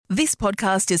This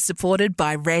podcast is supported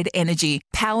by Red Energy,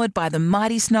 powered by the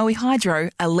mighty Snowy Hydro,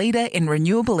 a leader in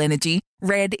renewable energy.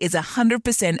 Red is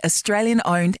 100% Australian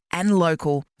owned and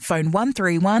local. Phone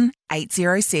 131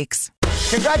 806.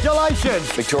 Congratulations!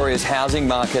 Victoria's housing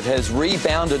market has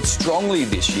rebounded strongly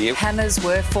this year. Hammers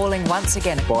were falling once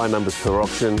again. Buyer numbers per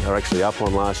auction are actually up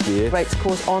on last year. Rates, of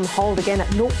course, on hold again at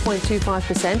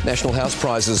 0.25%. National house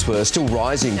prices were still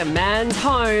rising. A man's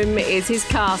home is his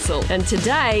castle, and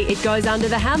today it goes under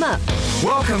the hammer.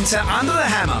 Welcome to Under the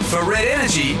Hammer for Red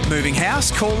Energy. Moving house?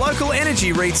 Call local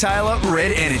energy retailer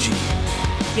Red Energy.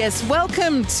 Yes,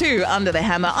 welcome to Under the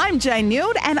Hammer. I'm Jane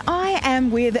Neild and I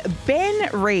am with Ben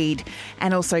Reid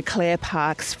and also Claire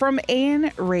Parks from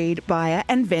Ian Reid Buyer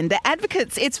and Vendor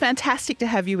Advocates. It's fantastic to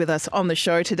have you with us on the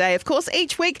show today. Of course,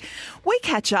 each week we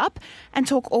catch up and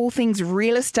talk all things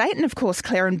real estate. And of course,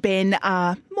 Claire and Ben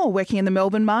are more working in the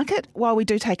Melbourne market. While we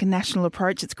do take a national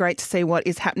approach, it's great to see what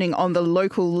is happening on the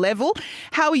local level.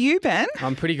 How are you, Ben?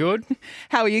 I'm pretty good.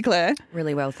 How are you, Claire?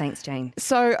 Really well, thanks, Jane.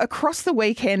 So across the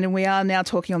weekend, and we are now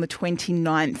talking on the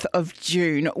 29th of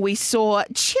June, we saw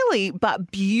chilly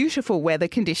but beautiful weather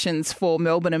conditions for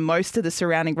Melbourne and most of the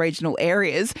surrounding regional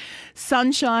areas.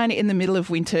 Sunshine in the middle of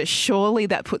winter, surely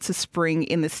that puts a spring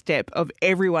in the step of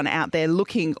everyone out there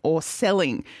looking or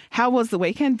selling. How was the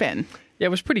weekend, Ben? Yeah,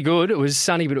 it was pretty good. It was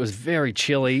sunny, but it was very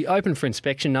chilly. Open for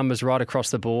inspection numbers right across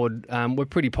the board were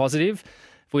pretty positive.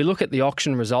 If we look at the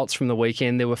auction results from the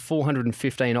weekend, there were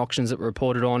 415 auctions that were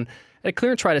reported on at a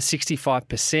clearance rate of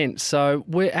 65%. So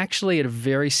we're actually at a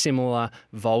very similar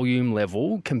volume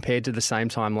level compared to the same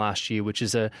time last year, which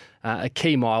is a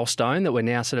key milestone that we're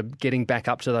now sort of getting back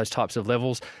up to those types of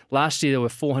levels. Last year, there were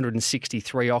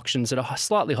 463 auctions at a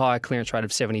slightly higher clearance rate of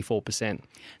 74%.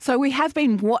 So we have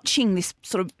been watching this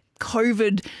sort of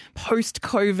post-COVID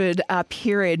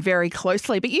period very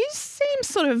closely, but you seem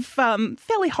sort of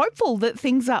fairly hopeful that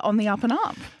things are on the up and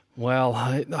up. Well,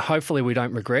 hopefully we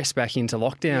don't regress back into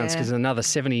lockdowns because another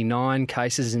 79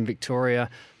 cases in Victoria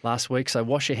last week. So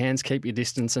wash your hands, keep your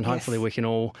distance, and hopefully we can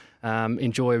all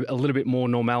enjoy a little bit more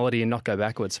normality and not go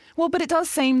backwards. Well, but it does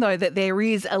seem, though, that there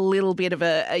is a little bit of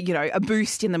a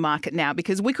boost in the market now,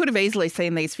 because we could have easily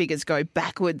seen these figures go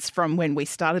backwards from when we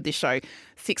started this show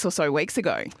 6 or so weeks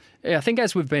ago. Yeah, I think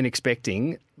as we've been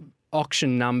expecting,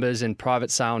 auction numbers and private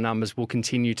sale numbers will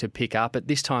continue to pick up. At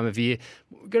this time of year,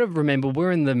 we've got to remember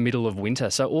we're in the middle of winter,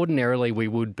 so ordinarily we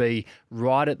would be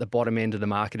right at the bottom end of the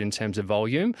market in terms of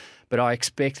volume. But I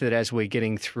expect that as we're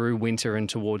getting through winter and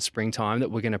towards springtime,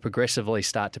 that we're going to progressively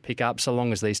start to pick up so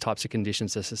long as these types of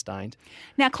conditions are sustained.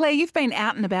 Now, Claire, you've been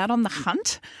out and about on the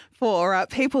hunt for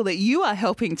people that you are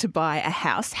helping to buy a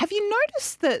house. Have you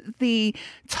noticed that the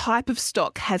type of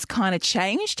stock has kind of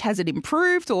changed? Has it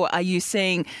improved, or are you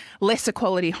seeing lesser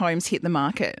quality homes hit the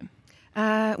market?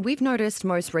 We've noticed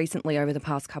most recently over the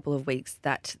past couple of weeks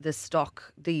that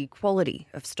the quality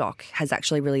of stock has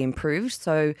actually really improved.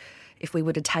 So if we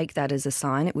were to take that as a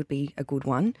sign, it would be a good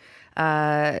one.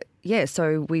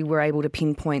 So we were able to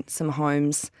pinpoint some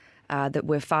homes that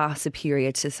were far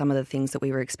superior to some of the things that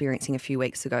we were experiencing a few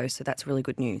weeks ago. So that's really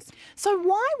good news. So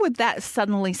why would that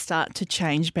suddenly start to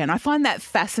change, Ben? I find that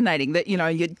fascinating that,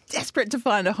 you're desperate to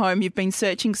find a home. You've been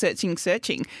searching,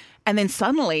 and then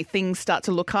suddenly things start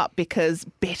to look up because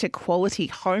better quality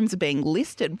homes are being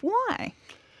listed. Why?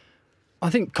 I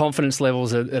think confidence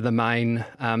levels are the main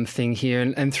thing here.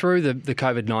 And through the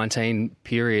COVID-19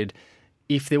 period,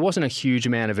 if there wasn't a huge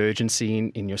amount of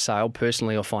urgency in your sale,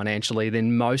 personally or financially,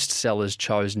 then most sellers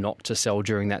chose not to sell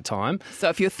during that time. So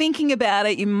if you're thinking about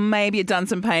it, you maybe have done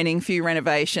some painting, a few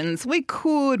renovations, we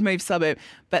could move suburb,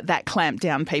 but that clamped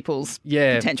down people's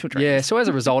potential dreams. Yeah, so as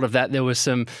a result of that, there was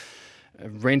some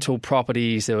rental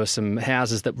properties, there were some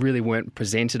houses that really weren't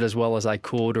presented as well as they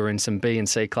could, or in some B and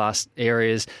C class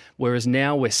areas, whereas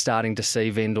now we're starting to see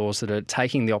vendors that are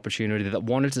taking the opportunity that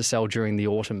wanted to sell during the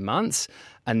autumn months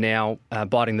are now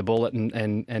biting the bullet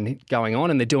and going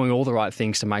on, and they're doing all the right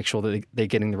things to make sure that they're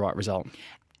getting the right result.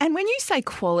 And when you say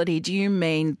quality, do you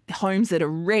mean homes that are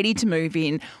ready to move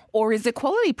in, or is a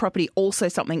quality property also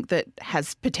something that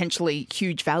has potentially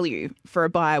huge value for a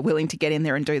buyer willing to get in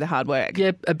there and do the hard work?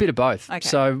 Yeah, a bit of both. Okay.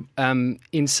 So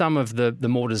in some of the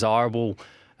more desirable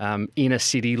inner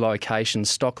city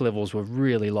locations, stock levels were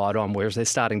really light on, whereas they're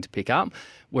starting to pick up.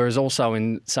 Whereas also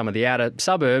in some of the outer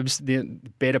suburbs, the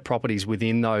better properties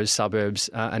within those suburbs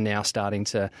are now starting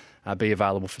to be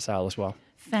available for sale as well.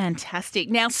 Fantastic.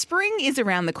 Now, spring is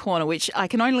around the corner, which I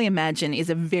can only imagine is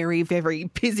a very, very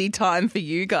busy time for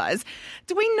you guys.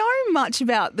 Do we know much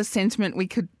about the sentiment we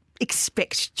could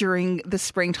expect during the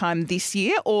springtime this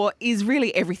year, or is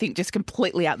really everything just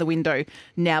completely out the window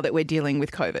now that we're dealing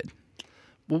with COVID?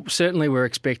 Well, certainly we're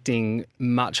expecting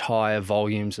much higher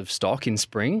volumes of stock in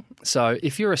spring. So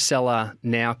if you're a seller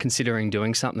now considering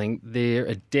doing something, there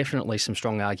are definitely some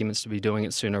strong arguments to be doing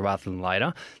it sooner rather than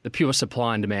later. The pure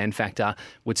supply and demand factor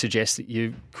would suggest that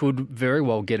you could very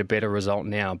well get a better result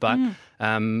now. But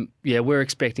we're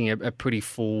expecting a pretty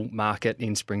full market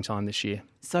in springtime this year.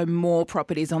 So more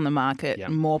properties on the market,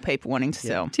 more people wanting to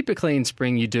sell. Typically in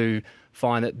spring you do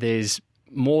find that there's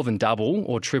more than double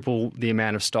or triple the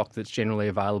amount of stock that's generally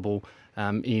available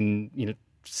in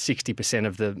 60%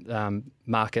 of the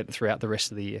market throughout the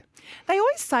rest of the year. They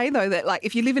always say, though, that like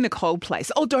if you live in a cold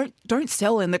place, don't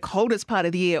sell in the coldest part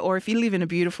of the year. Or if you live in a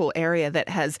beautiful area that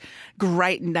has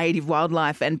great native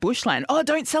wildlife and bushland,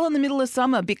 don't sell in the middle of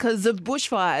summer because of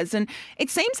bushfires. And it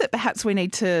seems that perhaps we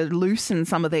need to loosen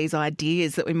some of these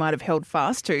ideas that we might have held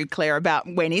fast to, Claire, about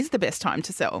when is the best time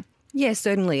to sell. Yes,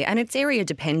 certainly. And it's area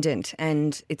dependent,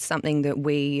 and it's something that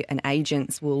we and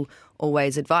agents will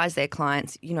always advise their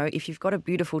clients. If you've got a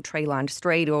beautiful tree-lined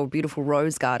street or a beautiful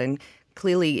rose garden,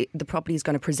 clearly the property is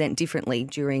going to present differently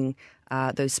during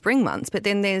those spring months. But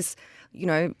then there's,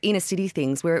 inner city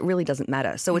things where it really doesn't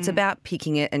matter. So it's about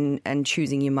picking it and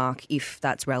choosing your mark if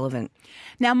that's relevant.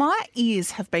 Now, my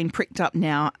ears have been pricked up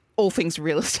now, all things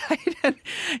real estate, and,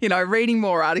 reading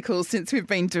more articles since we've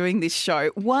been doing this show.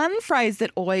 One phrase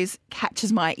that always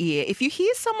catches my ear, if you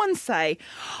hear someone say,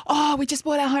 we just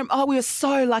bought our home, we were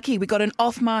so lucky, we got an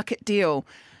off-market deal.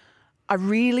 I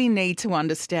really need to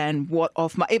understand what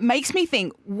it makes me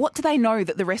think, what do they know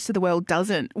that the rest of the world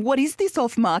doesn't? What is this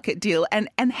off-market deal and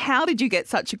how did you get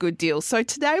such a good deal? So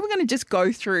today we're going to just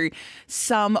go through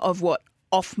some of what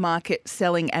off-market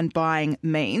selling and buying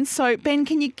means. So, Ben,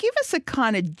 can you give us a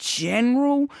kind of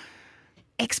general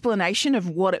explanation of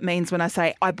what it means when I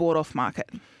say I bought off-market?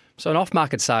 So an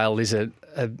off-market sale is a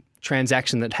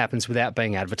transaction that happens without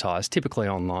being advertised, typically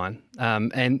online.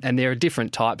 And there are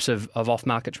different types of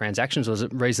off-market transactions. There's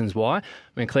reasons why. I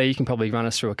mean, Claire, you can probably run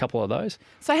us through a couple of those.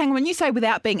 So hang on, when you say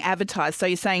without being advertised, so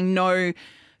you're saying no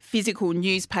physical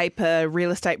newspaper,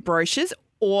 real estate brochures,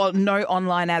 or no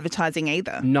online advertising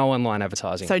either? No online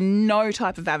advertising. So no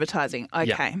type of advertising. Okay.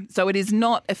 Yep. So it is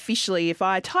not officially, if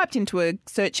I typed into a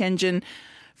search engine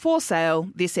for sale,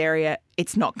 this area,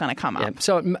 it's not going to come up.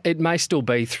 So it may still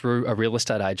be through a real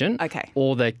estate agent. Okay.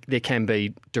 Or there can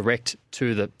be direct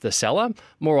to the seller.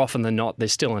 More often than not,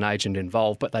 there's still an agent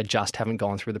involved, but they just haven't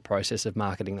gone through the process of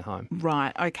marketing the home.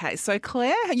 Right. Okay. So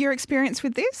Claire, your experience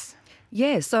with this?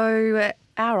 Yeah, so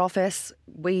our office,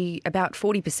 about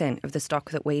 40% of the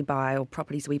stock that we buy or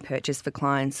properties we purchase for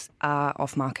clients are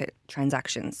off-market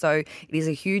transactions. So it is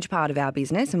a huge part of our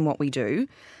business and what we do.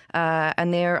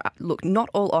 And not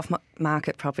all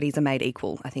off-market properties are made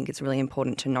equal. I think it's really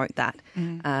important to note that.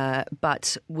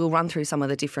 But we'll run through some of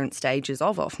the different stages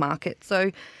of off-market.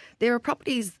 So there are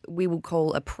properties we will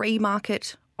call a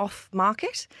pre-market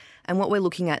off-market. And what we're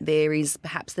looking at there is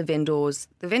perhaps the vendors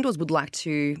would like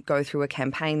to go through a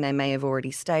campaign. They may have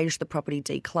already staged the property,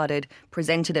 decluttered,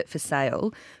 presented it for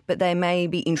sale, but they may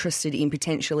be interested in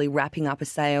potentially wrapping up a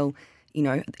sale,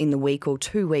 in the week or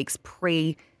 2 weeks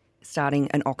pre-starting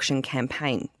an auction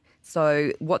campaign.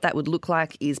 So what that would look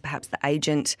like is perhaps the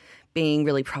agent being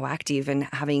really proactive and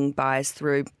having buyers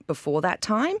through before that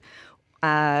time.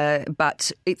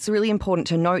 But it's really important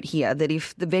to note here that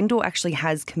if the vendor actually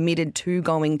has committed to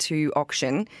going to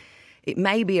auction, it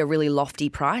may be a really lofty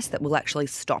price that will actually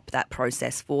stop that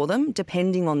process for them,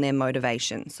 depending on their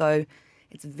motivation. So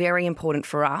it's very important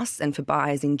for us and for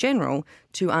buyers in general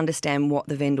to understand what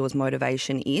the vendor's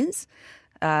motivation is.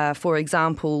 For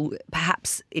example,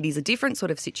 perhaps it is a different sort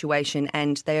of situation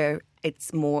and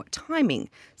it's more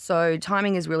timing. So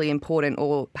timing is really important,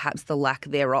 or perhaps the lack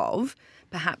thereof.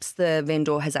 Perhaps the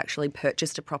vendor has actually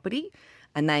purchased a property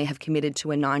and they have committed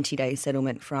to a 90-day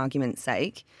settlement, for argument's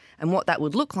sake. And what that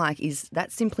would look like is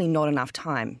that's simply not enough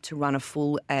time to run a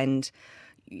full and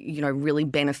really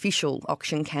beneficial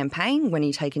auction campaign when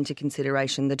you take into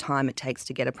consideration the time it takes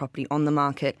to get a property on the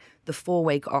market, the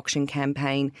 4-week auction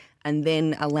campaign, and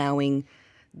then allowing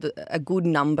a good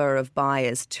number of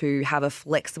buyers to have a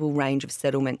flexible range of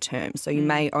settlement terms. So you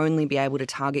may only be able to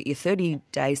target your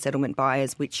 30-day settlement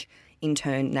buyers, which in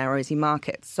turn narrows your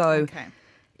market. So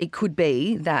It could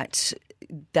be that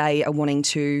they are wanting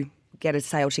to get a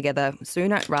sale together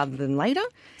sooner rather than later.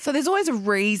 So there's always a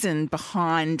reason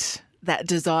behind that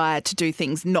desire to do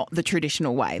things not the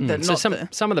traditional way.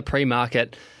 Some of the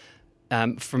pre-market,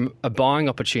 from a buying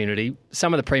opportunity,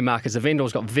 some of the pre-markets, the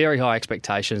vendor's got very high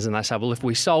expectations and they say, well, if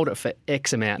we sold it for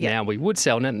X amount now, we would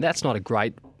sell. And that's not a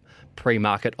great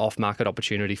pre-market, off-market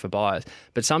opportunity for buyers.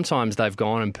 But sometimes they've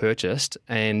gone and purchased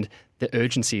and the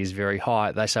urgency is very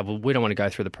high. They say, well, we don't want to go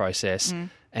through the process.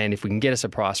 And if we can get us a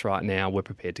price right now, we're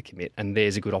prepared to commit. And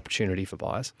there's a good opportunity for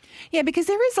buyers. Yeah, because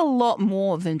there is a lot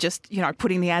more than just,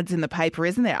 putting the ads in the paper,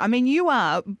 isn't there? I mean, you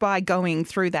are, by going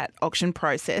through that auction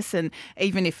process, and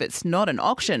even if it's not an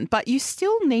auction, but you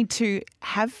still need to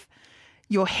have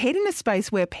your head in a space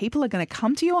where people are going to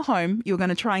come to your home. You're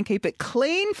going to try and keep it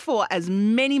clean for as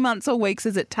many months or weeks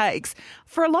as it takes.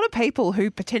 For a lot of people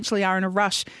who potentially are in a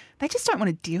rush, they just don't want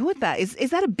to deal with that.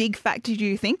 Is that a big factor, do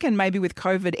you think? And maybe with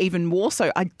COVID even more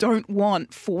so. I don't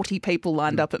want 40 people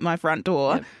lined up at my front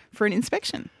door for an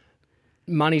inspection.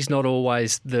 Money's not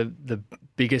always the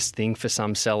biggest thing for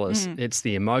some sellers. It's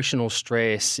the emotional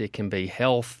stress. It can be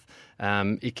health.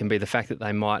 It can be the fact that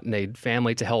they might need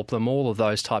family to help them. All of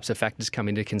those types of factors come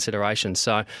into consideration.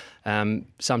 So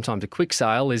sometimes a quick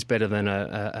sale is better than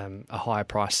a higher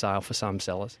price sale for some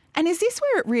sellers. And is this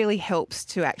where it really helps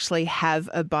to actually have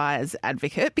a buyer's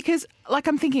advocate? Because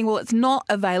I'm thinking, well, it's not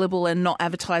available and not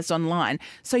advertised online.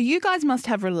 So you guys must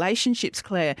have relationships,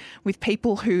 Claire, with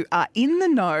people who are in the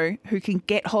know, who can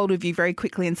get hold of you very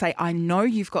quickly and say, I know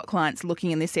you've got clients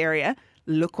looking in this area.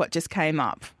 Look what just came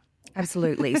up.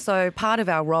 Absolutely. So part of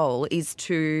our role is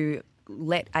to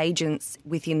let agents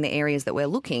within the areas that we're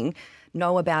looking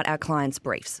know about our clients'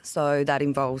 briefs. So that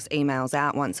involves emails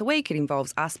out once a week. It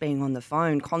involves us being on the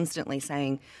phone constantly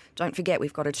saying, don't forget,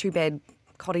 we've got a 2-bed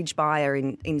cottage buyer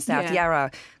in South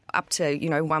Yarra up to,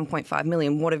 1.5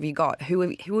 million. What have you got? Who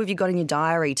have you got in your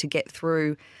diary to get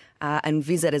through and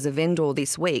visit as a vendor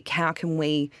this week? How can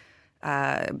we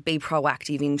be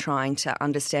proactive in trying to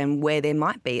understand where there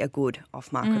might be a good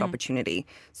off-market opportunity.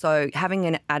 So having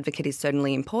an advocate is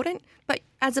certainly important, but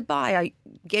as a buyer,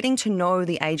 getting to know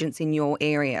the agents in your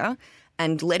area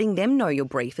and letting them know your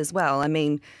brief as well. I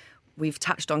mean, we've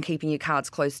touched on keeping your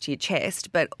cards close to your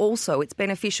chest, but also it's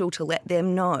beneficial to let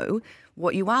them know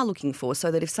what you are looking for so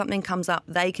that if something comes up,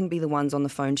 they can be the ones on the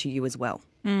phone to you as well.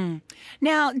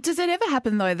 Now, does it ever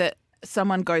happen, though, that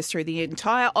someone goes through the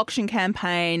entire auction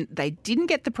campaign, they didn't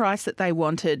get the price that they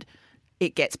wanted,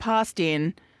 it gets passed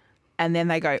in, and then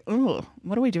they go, oh,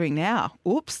 what are we doing now?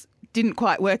 Oops, didn't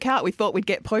quite work out. We thought we'd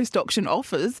get post-auction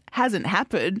offers, hasn't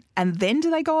happened, and then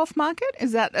do they go off market?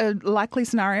 Is that a likely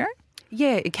scenario?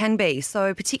 Yeah, it can be.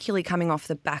 So particularly coming off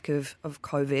the back of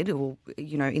COVID or,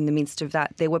 in the midst of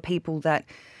that, there were people that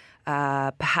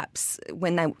perhaps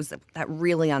when there was that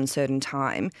really uncertain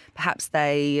time, perhaps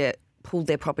they pulled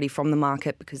their property from the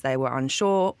market because they were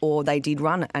unsure, or they did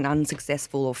run an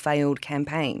unsuccessful or failed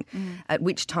campaign, at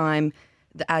which time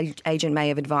the agent may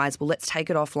have advised, well, let's take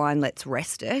it offline, let's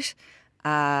rest it,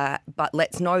 but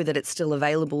let's know that it's still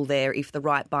available there if the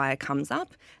right buyer comes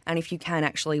up, and if you can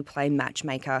actually play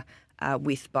matchmaker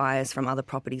with buyers from other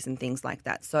properties and things like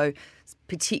that. So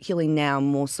particularly now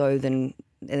more so than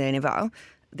ever,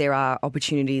 there are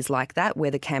opportunities like that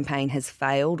where the campaign has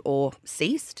failed or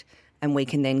ceased, and we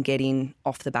can then get in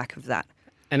off the back of that.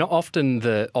 And often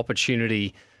the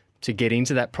opportunity to get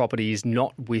into that property is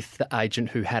not with the agent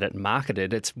who had it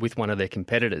marketed, it's with one of their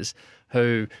competitors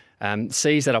who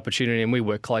sees that opportunity, and we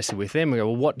work closely with them. We go,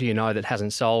 well, what do you know that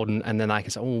hasn't sold? And then they can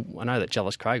say, oh, I know that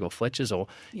Jellis Craig or Fletcher's or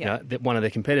that one of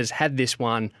their competitors had this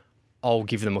one. I'll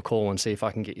give them a call and see if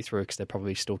I can get you through because they're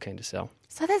probably still keen to sell.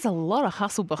 So there's a lot of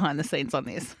hustle behind the scenes on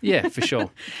this. Yeah, for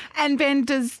sure. And Ben,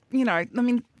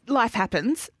 life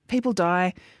happens. People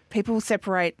die, people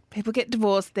separate, people get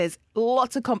divorced. There's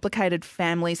lots of complicated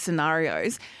family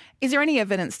scenarios. Is there any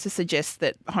evidence to suggest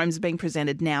that homes are being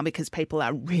presented now because people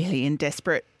are really in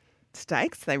desperate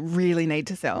stakes? They really need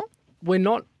to sell? We're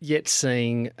not yet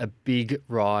seeing a big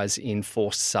rise in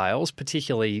forced sales,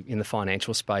 particularly in the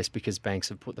financial space because banks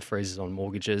have put the freezers on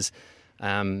mortgages.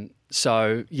 That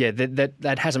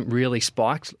hasn't really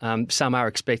spiked. Some are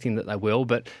expecting that they will,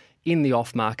 but in the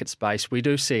off-market space, we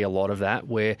do see a lot of that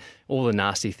where all the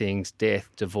nasty things, death,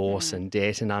 divorce and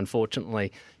debt, and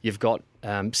unfortunately you've got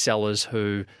sellers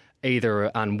who either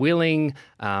are unwilling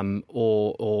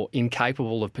or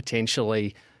incapable of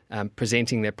potentially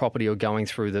presenting their property or going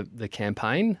through the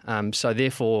campaign. So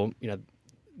therefore,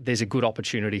 there's a good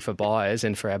opportunity for buyers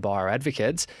and for our buyer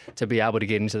advocates to be able to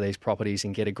get into these properties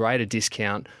and get a greater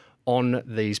discount on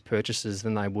these purchases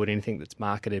than they would anything that's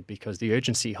marketed because the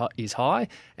urgency is high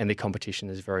and the competition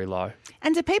is very low.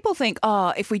 And do people think,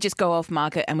 if we just go off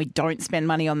market and we don't spend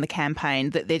money on the campaign,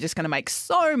 that they're just going to make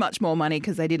so much more money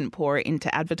because they didn't pour it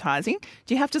into advertising?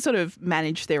 Do you have to sort of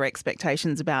manage their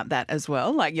expectations about that as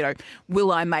well? Like,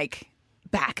 will I make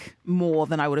back more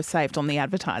than I would have saved on the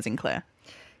advertising, Claire?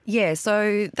 Yeah,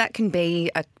 so that can be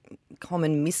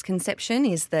common misconception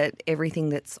is that everything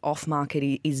that's off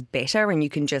market is better and you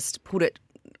can just put it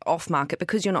off market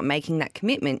because you're not making that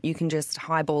commitment. You can just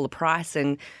highball a price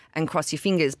and cross your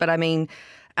fingers. But I mean,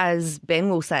 as Ben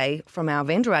will say, from our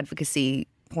vendor advocacy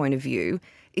point of view,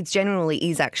 it generally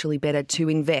is actually better to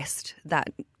invest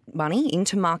that money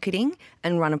into marketing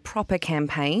and run a proper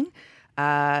campaign.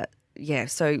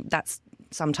 So that's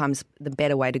sometimes the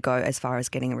better way to go as far as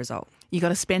getting a result. You got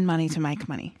to spend money to make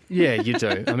money. Yeah, you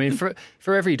do. I mean, for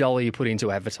every dollar you put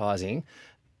into advertising,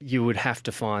 you would have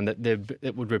to find that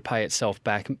it would repay itself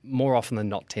back more often than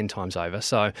not 10 times over.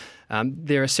 So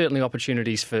there are certainly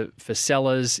opportunities for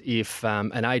sellers if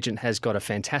an agent has got a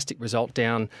fantastic result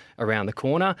down around the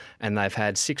corner and they've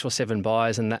had 6 or 7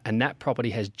 buyers and that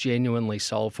property has genuinely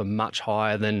sold for much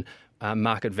higher than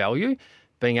market value.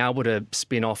 Being able to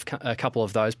spin off a couple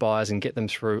of those buyers and get them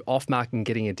through off-market and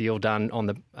getting a deal done on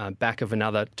the back of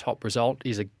another top result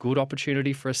is a good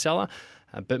opportunity for a seller.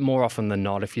 But more often than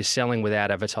not, if you're selling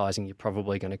without advertising, you're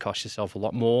probably going to cost yourself a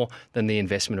lot more than the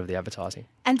investment of the advertising.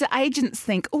 And do agents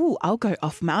think, oh, I'll go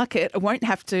off-market. I won't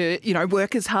have to,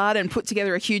 work as hard and put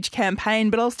together a huge campaign,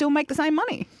 but I'll still make the same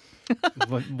money?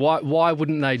 Why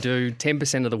wouldn't they do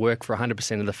 10% of the work for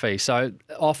 100% of the fee? So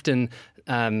often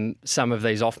some of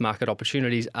these off-market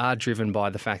opportunities are driven by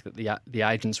the fact that the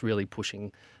agent's really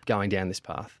pushing going down this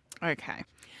path. Okay.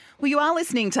 Well, you are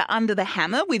listening to Under the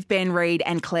Hammer with Ben Reid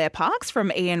and Claire Parks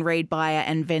from Ian Reid Buyer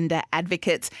and Vendor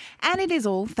Advocates. And it is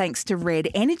all thanks to Red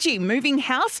Energy. Moving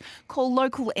house, call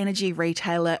local energy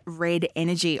retailer Red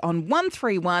Energy on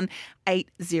 131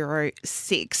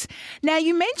 806. Now,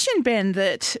 you mentioned, Ben,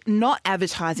 that not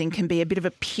advertising can be a bit of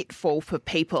a pitfall for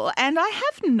people. And I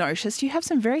have noticed you have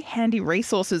some very handy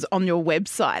resources on your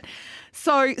website.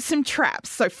 So some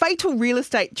traps. So fatal real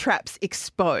estate traps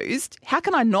exposed. How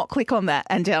can I not click on that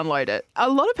and download it? A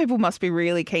lot of people must be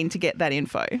really keen to get that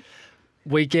info.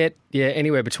 We get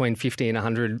anywhere between 50 and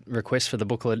 100 requests for the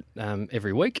booklet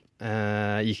every week.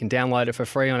 You can download it for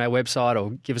free on our website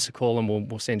or give us a call and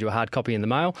we'll send you a hard copy in the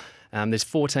mail. There's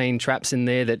 14 traps in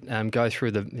there that go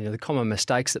through the common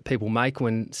mistakes that people make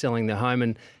when selling their home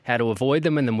and how to avoid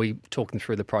them, and then we talk them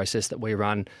through the process that we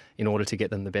run in order to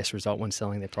get them the best result when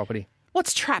selling their property.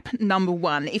 What's trap number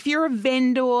 1? If you're a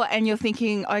vendor and you're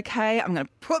thinking, okay, I'm going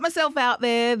to put myself out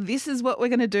there, this is what we're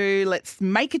going to do, let's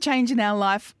make a change in our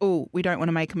life. Oh, we don't want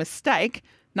to make a mistake.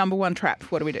 Number 1 trap,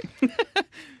 what do we do?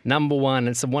 Number 1,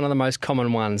 it's one of the most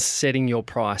common ones, setting your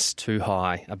price too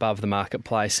high above the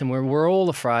marketplace. And we're all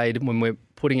afraid when we're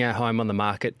putting our home on the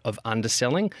market of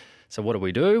underselling. So what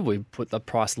do? We put the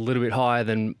price a little bit higher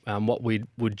than what we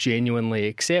would genuinely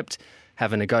accept,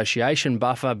 have a negotiation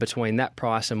buffer between that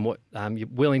price and what you're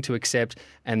willing to accept,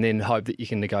 and then hope that you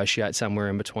can negotiate somewhere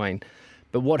in between.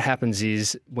 But what happens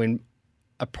is when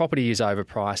a property is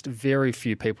overpriced, very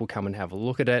few people come and have a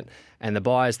look at it, and the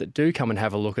buyers that do come and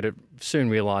have a look at it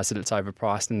soon realise that it's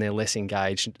overpriced and they're less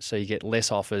engaged, so you get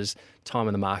less offers, time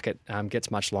in the market gets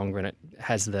much longer, and it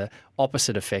has the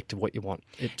opposite effect of what you want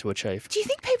it to achieve. Do you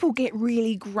think people get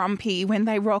really grumpy when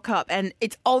they rock up and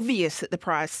it's obvious that the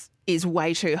price is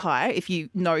way too high if you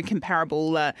know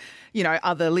comparable,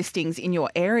 other listings in your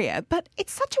area, but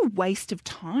it's such a waste of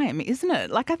time, isn't it?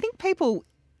 Like, I think people,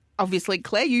 obviously,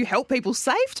 Claire, you help people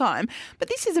save time, but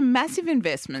this is a massive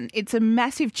investment. It's a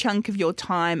massive chunk of your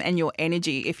time and your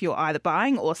energy if you're either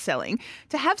buying or selling.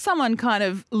 To have someone kind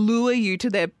of lure you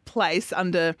to their place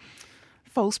under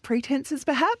false pretenses,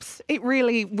 perhaps, it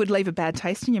really would leave a bad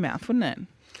taste in your mouth, wouldn't it?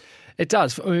 It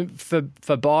does. I mean, for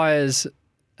buyers,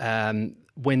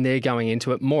 when they're going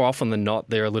into it, more often than not,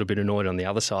 they're a little bit annoyed on the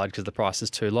other side because the price is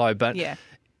too low. But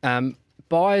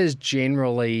buyers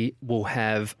generally will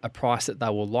have a price that they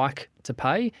will like to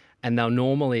pay, and they'll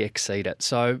normally exceed it.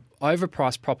 So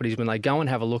overpriced properties, when they go and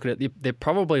have a look at it, they're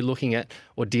probably looking at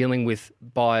or dealing with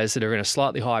buyers that are in a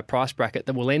slightly higher price bracket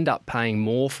that will end up paying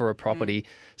more for a property.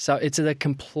 So it's a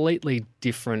completely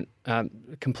different,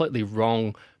 completely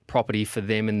wrong property for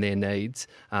them and their needs.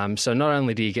 So not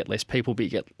only do you get less people, but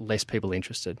you get less people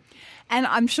interested. And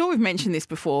I'm sure we've mentioned this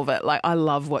before, but I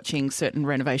love watching certain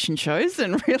renovation shows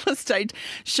and real estate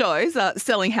shows.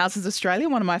 Selling Houses Australia,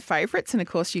 one of my favourites. And of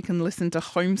course, you can listen to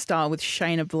Homestyle with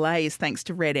Shayna Blaze, thanks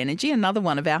to Red Energy, another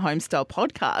one of our Homestyle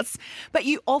podcasts. But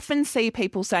you often see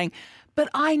people saying, but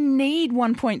I need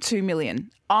 1.2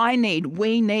 million.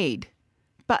 We need.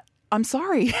 I'm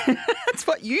sorry, that's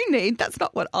what you need. That's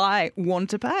not what I want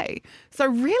to pay. So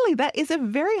really, that is a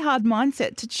very hard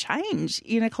mindset to change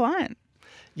in a client.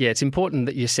 Yeah, it's important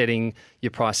that you're setting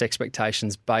your price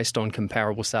expectations based on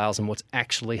comparable sales and what's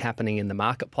actually happening in the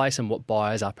marketplace and what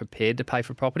buyers are prepared to pay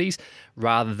for properties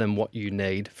rather than what you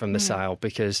need from the sale,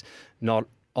 because not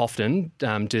often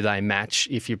do they match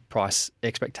if your price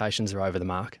expectations are over the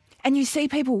mark. And you see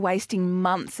people wasting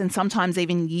months and sometimes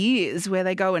even years where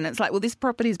they go and it's like, well, this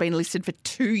property's been listed for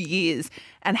 2 years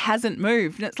and hasn't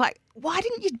moved. And it's like, why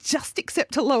didn't you just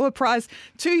accept a lower price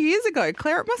 2 years ago?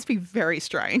 Claire, it must be very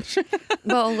strange.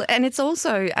 Well, and it's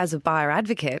also, as a buyer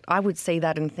advocate, I would see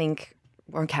that and think,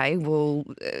 okay, well,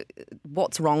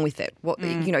 what's wrong with it?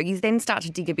 You then start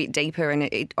to dig a bit deeper, and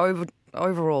it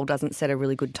overall doesn't set a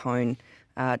really good tone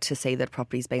to see that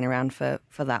property's been around for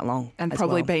that long. And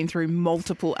probably been through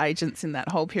multiple agents in that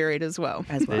whole period as well.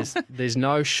 There's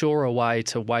no surer way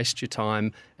to waste your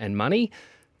time and money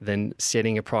than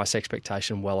setting a price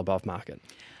expectation well above market.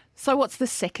 So what's the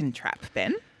second trap,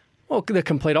 Ben? Well, the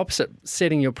complete opposite,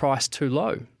 setting your price too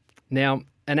low. Now,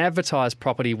 an advertised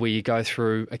property where you go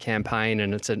through a campaign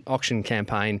and it's an auction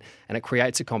campaign and it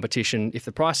creates a competition, if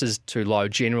the price is too low,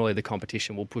 generally the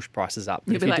competition will push prices up.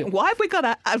 You'll be like, why have we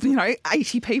got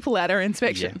 80 people at our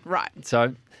inspection? Yeah. Right.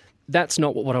 So that's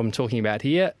not what I'm talking about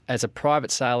here. As a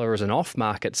private sale or as an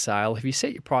off-market sale, if you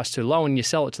set your price too low and you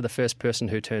sell it to the first person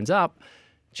who turns up,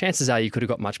 chances are you could have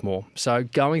got much more. So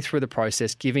going through the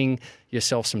process, giving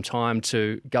yourself some time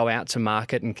to go out to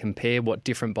market and compare what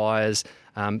different buyers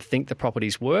think the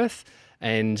property's worth,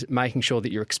 and making sure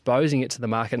that you're exposing it to the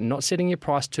market and not setting your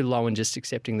price too low and just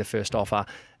accepting the first offer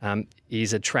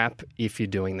is a trap if you're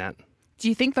doing that. Do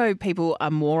you think, though, people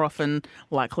are more often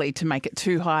likely to make it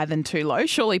too high than too low?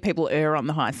 Surely people err on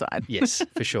the high side. Yes,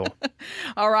 for sure.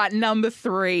 All right,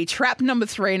 trap number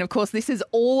three. And, of course, this is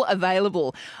all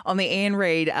available on the Ian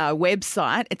Reid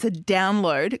website. It's a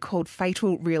download called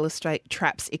Fatal Real Estate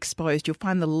Traps Exposed. You'll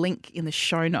find the link in the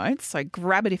show notes. So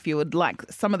grab it if you would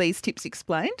like some of these tips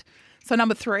explained. So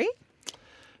number 3.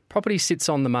 Property sits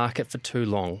on the market for too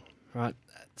long, right?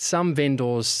 Some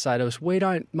vendors say to us, we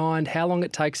don't mind how long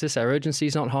it takes us. Our urgency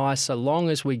is not high. So long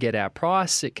as we get our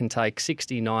price, it can take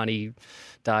 60, 90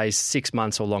 days, 6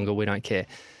 months or longer. We don't care.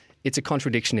 It's a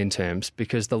contradiction in terms,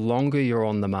 because the longer you're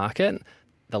on the market,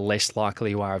 the less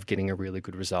likely you are of getting a really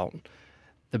good result.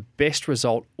 The best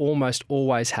result almost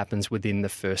always happens within the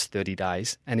first 30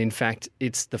 days. And in fact,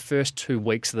 it's the first 2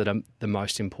 weeks that are the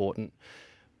most important.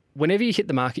 Whenever you hit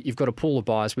the market, you've got a pool of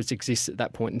buyers which exists at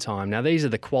that point in time. Now, these are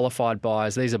the qualified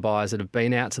buyers. These are buyers that have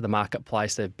been out to the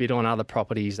marketplace. They've bid on other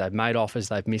properties. They've made offers.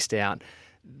 They've missed out.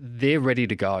 They're ready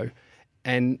to go.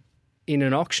 And in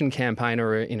an auction campaign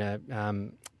or in a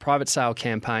private sale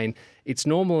campaign, it's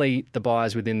normally the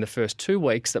buyers within the first 2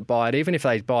 weeks that buy it. Even if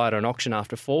they buy it on auction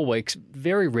after 4 weeks,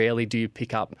 very rarely do you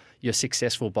pick up your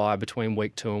successful buyer between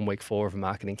week 2 and week 4 of a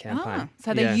marketing campaign.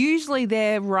 So they're usually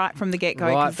there right from the get-go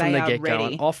because they are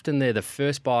ready. Often they're the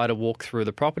first buyer to walk through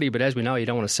the property, but as we know, you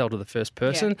don't want to sell to the first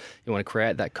person. You want to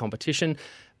create that competition.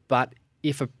 But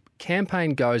if a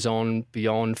campaign goes on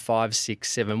beyond 5,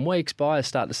 6, 7 weeks, buyers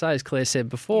start to say, as Claire said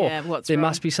before, there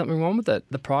must be something wrong with it.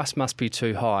 The price must be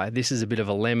too high. This is a bit of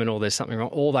a lemon, or there's something wrong.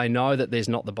 Or they know that there's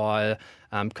not the buyer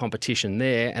competition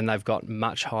there, and they've got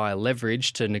much higher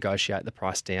leverage to negotiate the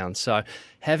price down. So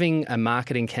having a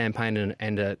marketing campaign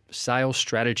and a sales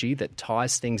strategy that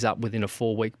ties things up within a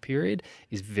 4-week period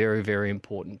is very, very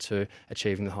important to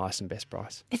achieving the highest and best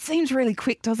price. It seems really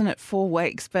quick, doesn't it, 4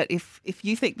 weeks? But if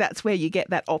you think that's where you get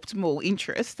that optimal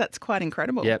interest, that's quite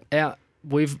incredible. Yeah,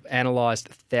 we've analysed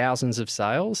thousands of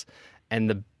sales, and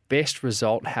the best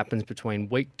result happens between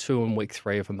week 2 and week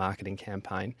 3 of a marketing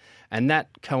campaign. And that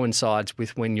coincides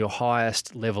with when your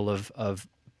highest level of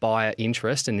buyer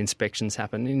interest and inspections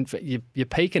happen. Your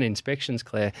peak in inspections,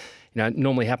 Claire,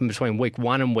 normally happen between week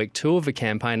 1 and week 2 of a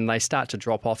campaign, and they start to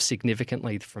drop off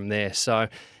significantly from there. So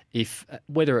if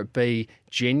whether it be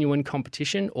genuine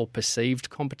competition or perceived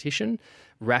competition,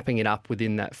 wrapping it up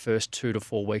within that first 2 to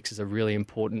 4 weeks is a really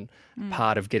important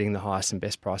part of getting the highest and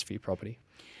best price for your property.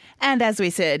 And as we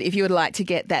said, if you would like to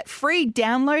get that free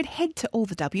download, head to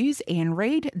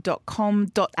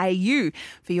allthews.ianreid.com.au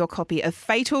for your copy of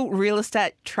Fatal Real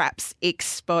Estate Traps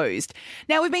Exposed.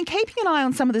 Now, we've been keeping an eye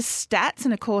on some of the stats,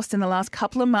 and of course, in the last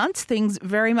couple of months, things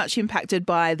very much impacted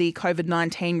by the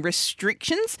COVID-19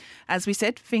 restrictions. As we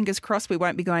said, fingers crossed we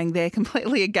won't be going there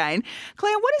completely again.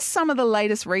 Claire, what is some of the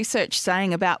latest research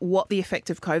saying about what the effect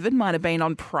of COVID might have been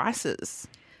on prices?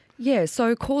 Yeah,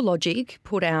 so CoreLogic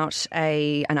put out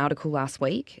an article last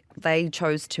week. They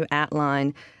chose to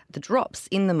outline the drops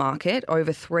in the market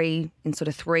over three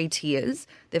tiers.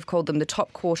 They've called them the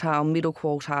top quartile, middle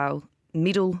quartile,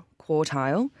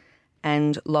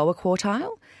 and lower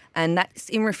quartile, and that's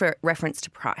in reference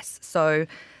to price. So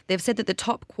they've said that the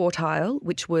top quartile,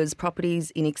 which was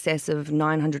properties in excess of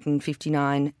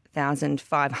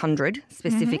 959,500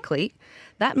 specifically,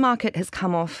 that market has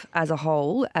come off as a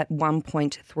whole at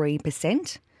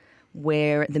 1.3%,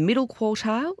 where the middle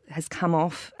quartile has come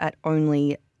off at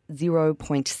only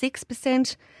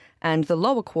 0.6%, and the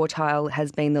lower quartile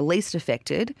has been the least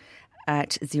affected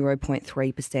at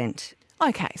 0.3%.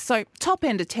 Okay, so top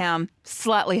end of town,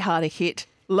 slightly harder hit.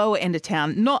 Lower end of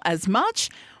town, not as much.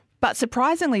 But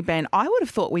surprisingly, Ben, I would have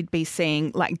thought we'd be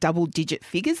seeing like double-digit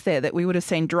figures there, that we would have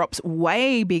seen drops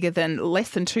way bigger than less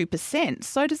than 2%.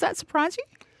 So does that surprise you?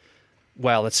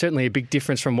 Well, it's certainly a big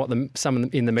difference from what some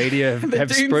in the media have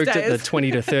spruiked at the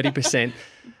 20 to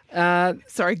 30%.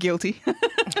 Sorry, guilty.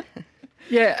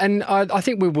 Yeah, and I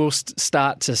think we will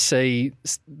start to see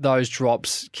those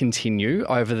drops continue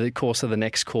over the course of the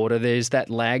next quarter. There's that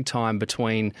lag time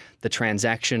between the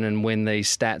transaction and when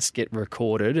these stats get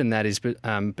recorded, and that is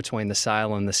between the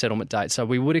sale and the settlement date. So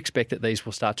we would expect that these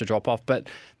will start to drop off, but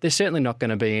they're certainly not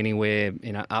going to be anywhere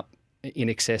up in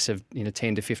excess of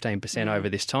 10 to 15% over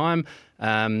this time.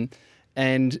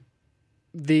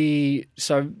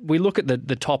 So we look at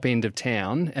the top end of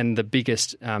town and the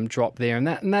biggest drop there, and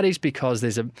that is because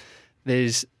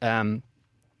there's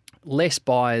less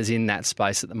buyers in that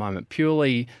space at the moment,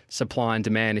 purely supply and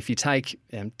demand. If you take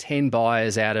 10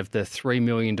 buyers out of the $3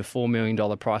 million to $4 million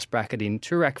price bracket in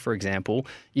Toorak, for example,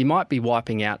 you might be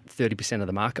wiping out 30% of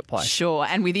the marketplace. Sure,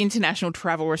 and with international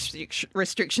travel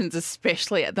restrictions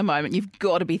especially at the moment, you've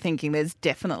got to be thinking there's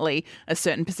definitely a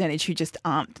certain percentage who just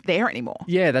aren't there anymore.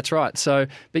 Yeah, that's right. So,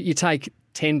 but you take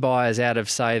 10 buyers out of,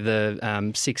 say, the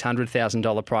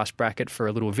 $600,000 price bracket for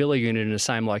a little villa unit in the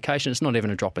same location, it's not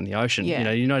even a drop in the ocean. Yeah.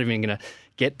 You're not even going to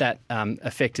get that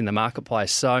effect in the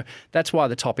marketplace. So that's why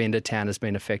the top end of town has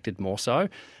been affected more so.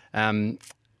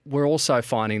 We're also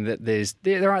finding that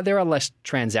there are less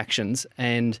transactions,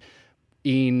 and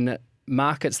in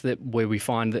markets where we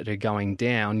find that are going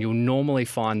down, you'll normally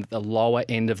find that the lower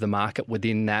end of the market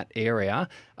within that area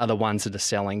are the ones that are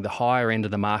selling. The higher end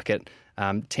of the market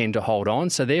tend to hold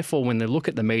on. So therefore, when they look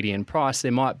at the median price,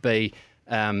 there might be,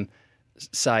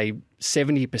 say,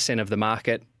 70% of the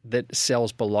market that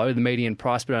sells below the median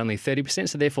price, but only 30%.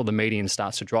 So therefore, the median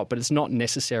starts to drop. But it's not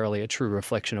necessarily a true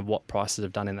reflection of what prices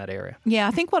have done in that area. Yeah,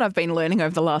 I think what I've been learning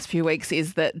over the last few weeks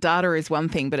is that data is one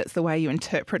thing, but it's the way you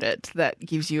interpret it that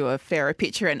gives you a fairer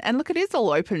picture. And look, it is all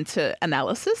open to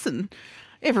analysis, and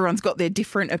everyone's got their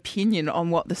different opinion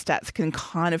on what the stats can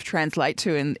kind of translate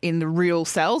to in the real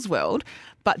sales world,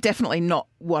 but definitely not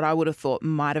what I would have thought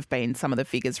might have been some of the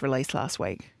figures released last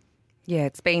week. Yeah,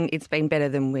 it's been better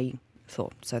than we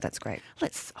thought, so that's great.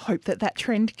 Let's hope that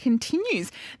trend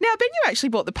continues. Now, Ben, you actually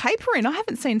brought the paper in. I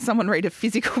haven't seen someone read a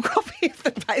physical copy of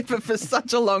the paper for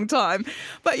such a long time,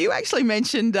 but you actually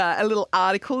mentioned a little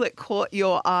article that caught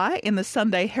your eye in the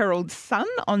Sunday Herald Sun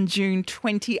on June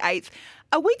 28th.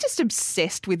 Are we just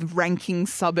obsessed with ranking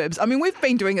suburbs? I mean, we've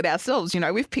been doing it ourselves.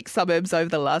 We've picked suburbs over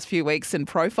the last few weeks and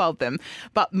profiled them,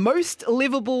 but most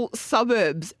livable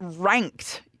suburbs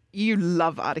ranked. You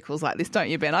love articles like this, don't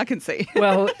you, Ben? I can see.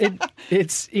 Well,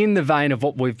 it's in the vein of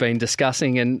what we've been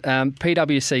discussing, and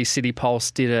PwC City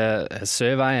Pulse did a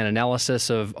survey and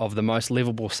analysis of the most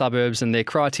livable suburbs, and their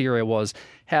criteria was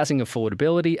housing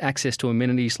affordability, access to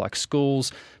amenities like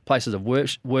schools, places of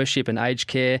worship and aged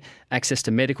care, access to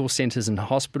medical centres and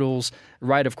hospitals,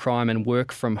 rate of crime, and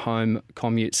work from home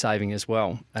commute saving as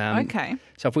well. Okay.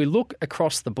 So if we look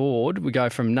across the board, we go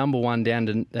from number 1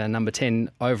 down to number 10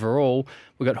 overall.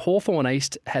 We've got Hawthorn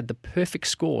East had the perfect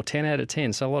score, 10 out of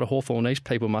 10. So a lot of Hawthorn East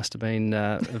people must have been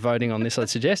voting on this, I'd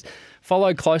suggest.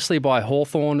 Followed closely by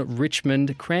Hawthorn,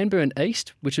 Richmond, Cranbourne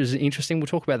East, which is interesting. We'll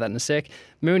talk about that in a sec.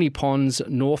 Moonee Ponds,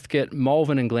 Northcote,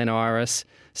 Malvern and Glen Iris,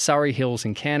 Surrey Hills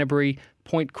and Canterbury,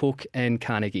 Point Cook and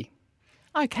Carnegie.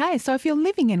 Okay, so if you're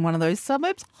living in one of those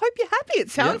suburbs, hope you're happy. It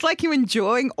sounds like you're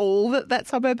enjoying all that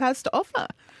suburb has to offer.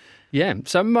 Yeah,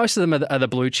 so most of them are the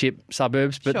blue chip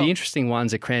suburbs, but Sure. the interesting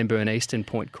ones are Cranbourne East and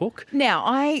Point Cook. Now,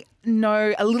 I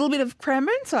know a little bit of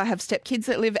Cranbourne, so I have stepkids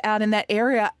that live out in that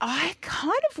area. I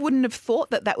kind of wouldn't have thought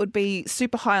that would be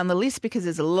super high on the list because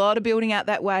there's a lot of building out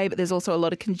that way, but there's also a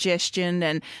lot of congestion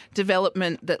and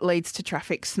development that leads to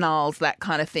traffic snarls, that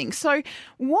kind of thing. So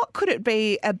what could it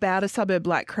be about a suburb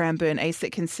like Cranbourne East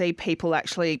that can see people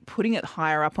actually putting it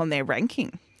higher up on their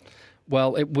ranking?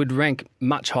 Well, it would rank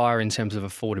much higher in terms of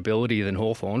affordability than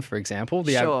Hawthorn, for example.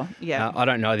 Sure, yeah. I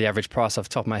don't know the average price off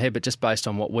the top of my head, but just based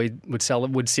on what we would sell,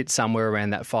 it would sit somewhere around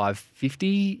that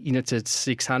 $550, to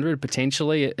 $600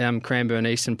 potentially at Cranbourne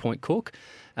East and Point Cook.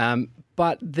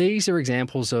 But these are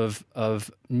examples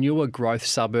of newer growth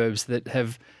suburbs that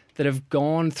have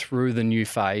gone through the new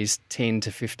phase 10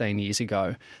 to 15 years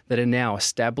ago, that are now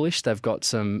established. They've got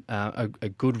some a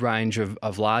good range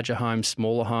of larger homes,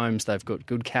 smaller homes. They've got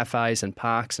good cafes and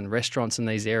parks and restaurants in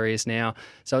these areas now.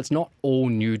 So it's not all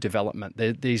new development.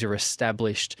 These are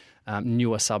established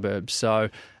newer suburbs. So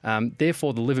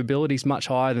therefore the livability is much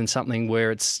higher than something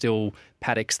where it's still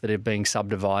paddocks that are being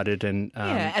subdivided and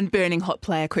and burning hot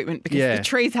play equipment because the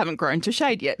trees haven't grown to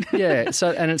shade yet.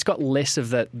 And it's got less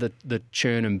of the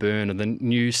churn and burn of the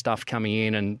new stuff coming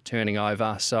in and turning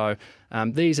over. So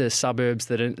these are suburbs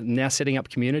that are now setting up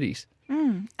communities.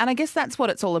 And I guess that's what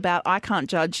it's all about. I can't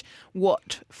judge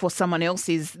what for someone else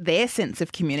is their sense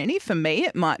of community. For me,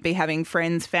 it might be having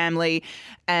friends, family,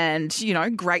 and,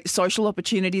 great social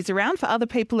opportunities around. For other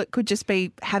people, it could just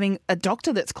be having a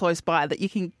doctor that's close by that you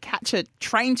can catch a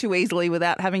train to easily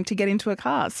without having to get into a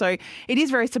car. So it is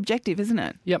very subjective, isn't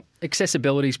it? Yep.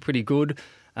 Accessibility is pretty good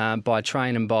by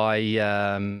train and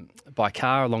by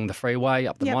car along the freeway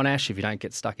up the Monash if you don't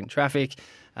get stuck in traffic.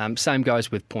 Same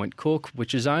goes with Point Cook,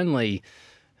 which is only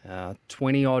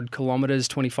 20-odd kilometres,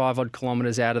 25-odd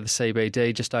kilometres out of the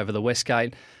CBD, just over the West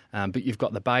Gate. But you've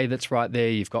got the bay that's right there,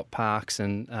 you've got parks,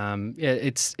 and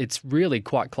it's really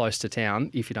quite close to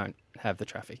town if you don't have the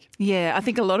traffic. Yeah, I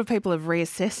think a lot of people have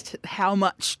reassessed how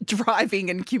much driving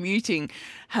and commuting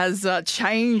has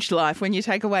changed life. When you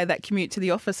take away that commute to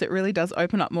the office, it really does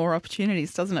open up more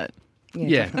opportunities, doesn't it?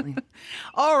 Yeah, definitely.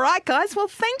 All right, guys. Well,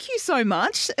 thank you so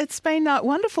much. It's been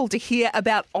wonderful to hear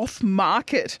about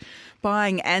off-market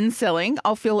buying and selling.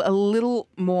 I'll feel a little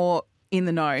more in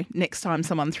the know next time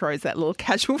someone throws that little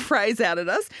casual phrase out at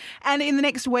us. And in the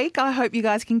next week, I hope you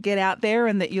guys can get out there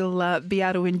and that you'll be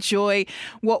able to enjoy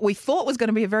what we thought was going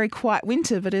to be a very quiet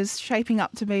winter, but is shaping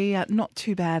up to be not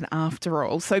too bad after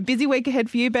all. So busy week ahead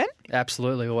for you, Ben?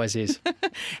 Absolutely, always is.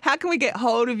 How can we get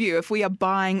hold of you if we are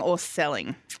buying or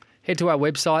selling? Head to our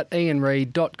website,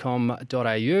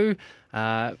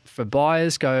 ianreid.com.au. For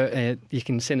buyers, you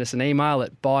can send us an email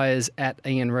at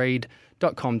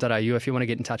buyers@ianreid.com.au. If you want to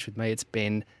get in touch with me, it's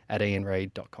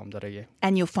ben@ianreid.com.au.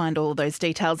 And you'll find all of those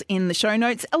details in the show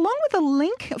notes, along with a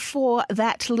link for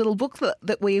that little booklet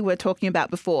that we were talking about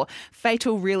before,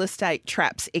 Fatal Real Estate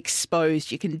Traps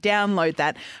Exposed. You can download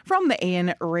that from the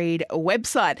Ian Reid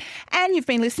website. And you've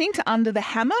been listening to Under the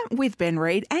Hammer with Ben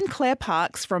Reid and Claire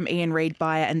Parks from Ian Reid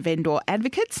Buyer and Vendor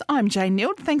Advocates. I'm Jane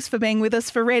Nield. Thanks for being with us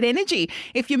for Red Energy.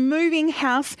 If you're moving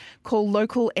house, call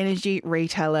local energy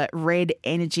retailer Red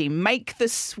Energy. Make the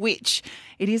switch.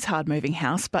 It is hard moving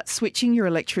house, but switching your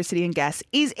electricity and gas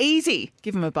is easy.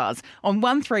 Give them a buzz on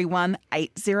 131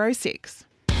 806.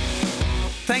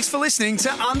 Thanks for listening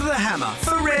to Under the Hammer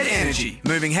for Red Energy.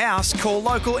 Moving house, call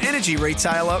local energy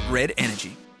retailer Red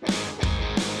Energy.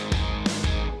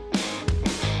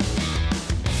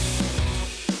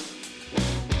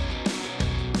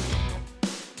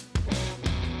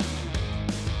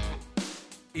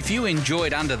 If you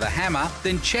enjoyed Under the Hammer,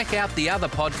 then check out the other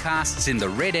podcasts in the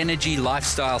Red Energy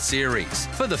Lifestyle series.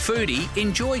 For the foodie,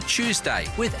 enjoy Tuesday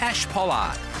with Ash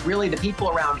Pollard. Really, the people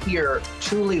around here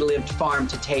truly lived farm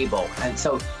to table. And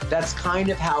so that's kind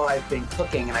of how I've been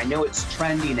cooking. And I know it's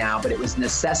trendy now, but it was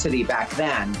necessity back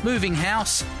then. Moving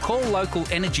house? Call local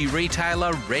energy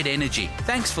retailer Red Energy.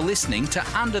 Thanks for listening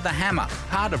to Under the Hammer,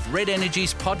 part of Red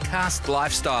Energy's podcast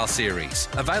lifestyle series.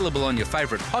 Available on your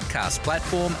favourite podcast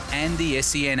platform and the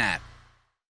SEN app.